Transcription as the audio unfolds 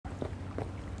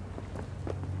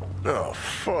Oh,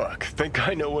 fuck. Think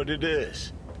I know what it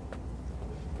is.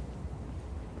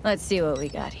 Let's see what we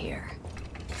got here.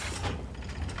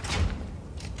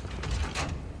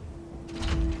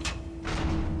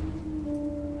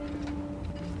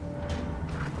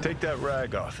 Take that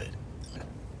rag off it.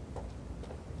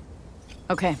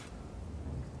 Okay.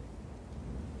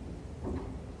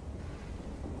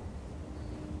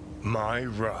 My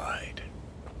ride.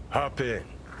 Hop in.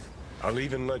 I'll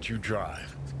even let you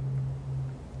drive.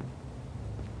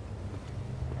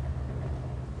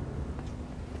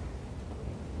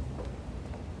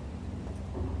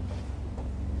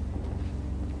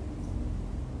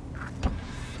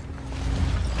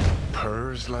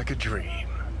 Purrs like a dream.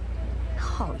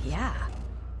 Oh, yeah.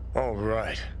 All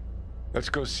right. Let's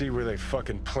go see where they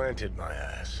fucking planted my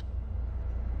ass.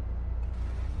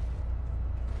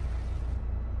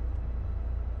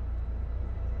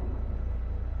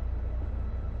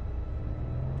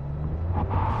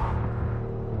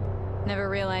 Never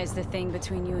realized the thing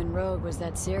between you and Rogue was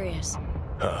that serious.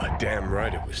 Damn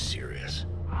right it was serious.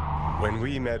 When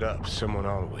we met up, someone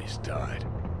always died.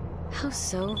 How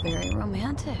so very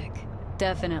romantic.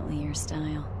 Definitely your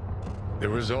style. There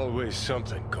was always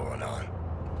something going on.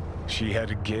 She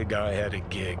had a gig, I had a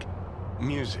gig.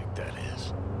 Music, that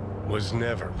is. Was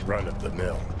never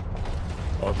run-of-the-mill.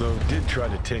 Although did try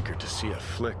to take her to see a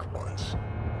flick once.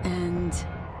 And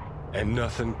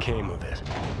nothing came of it,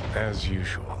 as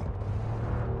usual.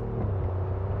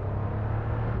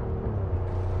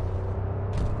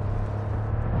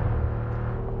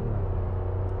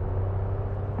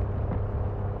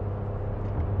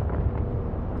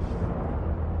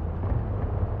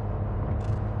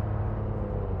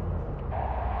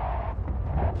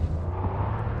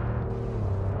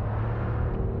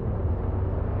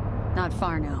 not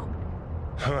far now.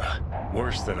 Huh.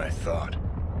 Worse than I thought.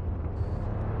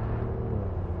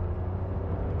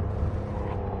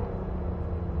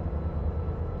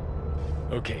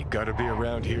 Okay, gotta be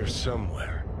around here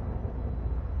somewhere.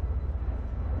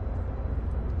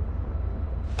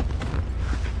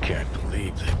 Can't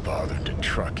believe they bothered to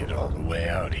truck it all the way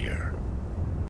out here.